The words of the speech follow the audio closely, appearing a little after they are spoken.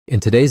In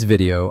today's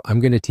video,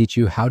 I'm going to teach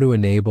you how to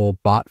enable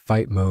bot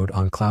fight mode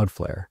on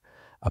Cloudflare,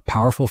 a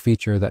powerful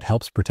feature that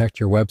helps protect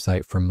your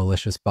website from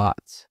malicious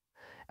bots.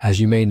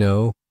 As you may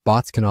know,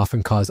 bots can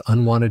often cause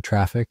unwanted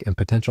traffic and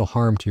potential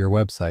harm to your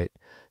website,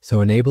 so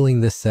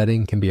enabling this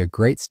setting can be a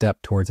great step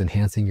towards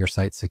enhancing your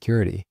site's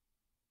security.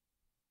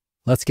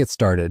 Let's get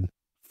started.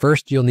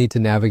 First, you'll need to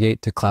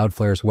navigate to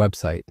Cloudflare's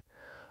website.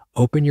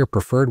 Open your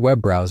preferred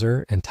web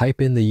browser and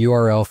type in the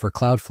URL for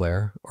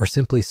Cloudflare, or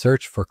simply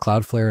search for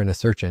Cloudflare in a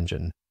search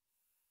engine.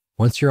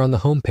 Once you're on the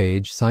home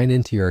page, sign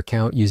into your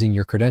account using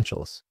your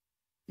credentials.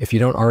 If you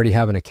don't already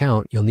have an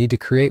account, you'll need to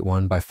create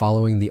one by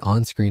following the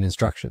on-screen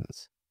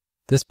instructions.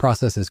 This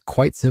process is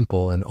quite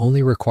simple and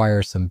only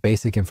requires some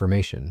basic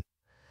information.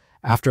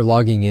 After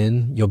logging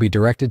in, you'll be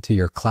directed to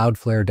your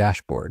Cloudflare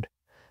dashboard.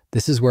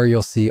 This is where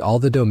you'll see all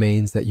the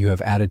domains that you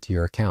have added to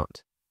your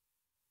account.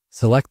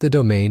 Select the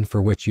domain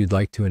for which you'd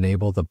like to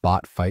enable the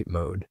bot fight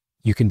mode.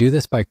 You can do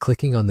this by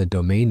clicking on the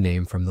domain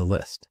name from the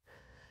list.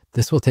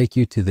 This will take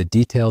you to the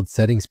detailed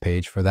settings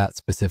page for that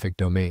specific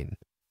domain.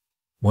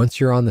 Once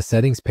you're on the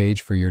settings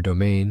page for your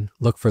domain,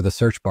 look for the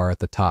search bar at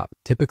the top,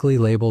 typically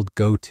labeled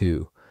Go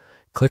To.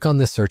 Click on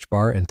this search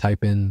bar and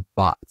type in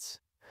bots.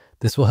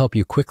 This will help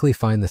you quickly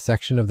find the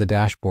section of the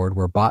dashboard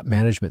where bot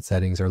management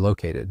settings are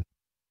located.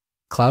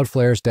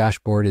 Cloudflare's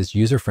dashboard is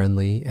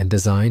user-friendly and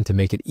designed to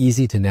make it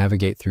easy to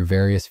navigate through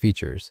various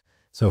features,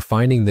 so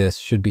finding this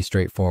should be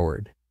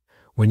straightforward.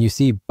 When you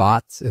see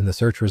bots in the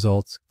search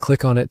results,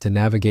 click on it to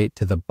navigate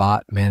to the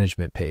bot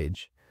management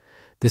page.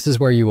 This is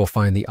where you will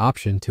find the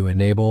option to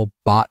enable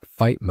bot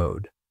fight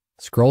mode.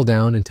 Scroll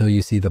down until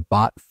you see the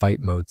bot fight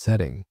mode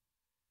setting.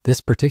 This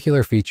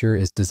particular feature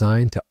is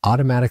designed to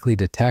automatically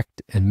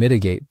detect and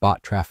mitigate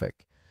bot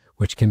traffic,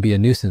 which can be a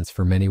nuisance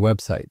for many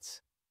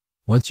websites.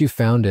 Once you've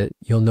found it,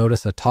 you'll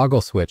notice a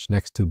toggle switch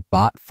next to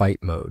bot fight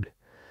mode.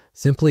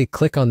 Simply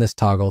click on this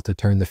toggle to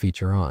turn the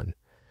feature on.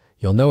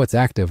 You'll know it's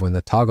active when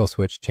the toggle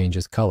switch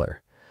changes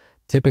color,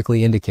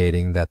 typically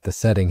indicating that the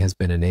setting has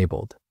been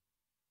enabled.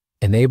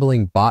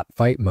 Enabling bot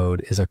fight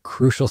mode is a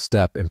crucial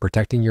step in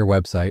protecting your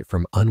website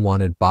from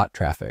unwanted bot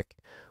traffic,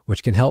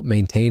 which can help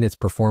maintain its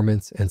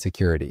performance and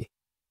security.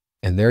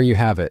 And there you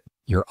have it,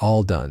 you're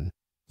all done.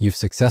 You've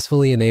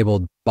successfully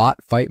enabled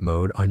bot fight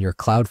mode on your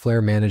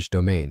Cloudflare managed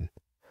domain.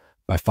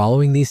 By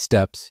following these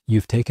steps,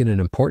 you've taken an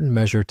important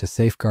measure to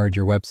safeguard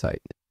your website.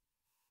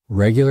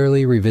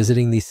 Regularly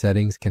revisiting these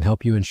settings can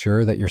help you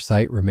ensure that your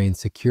site remains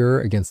secure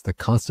against the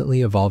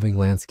constantly evolving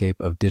landscape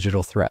of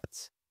digital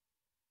threats.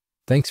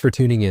 Thanks for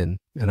tuning in,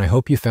 and I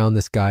hope you found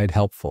this guide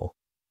helpful.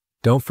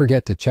 Don't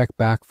forget to check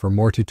back for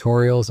more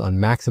tutorials on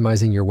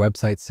maximizing your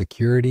website's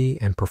security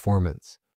and performance.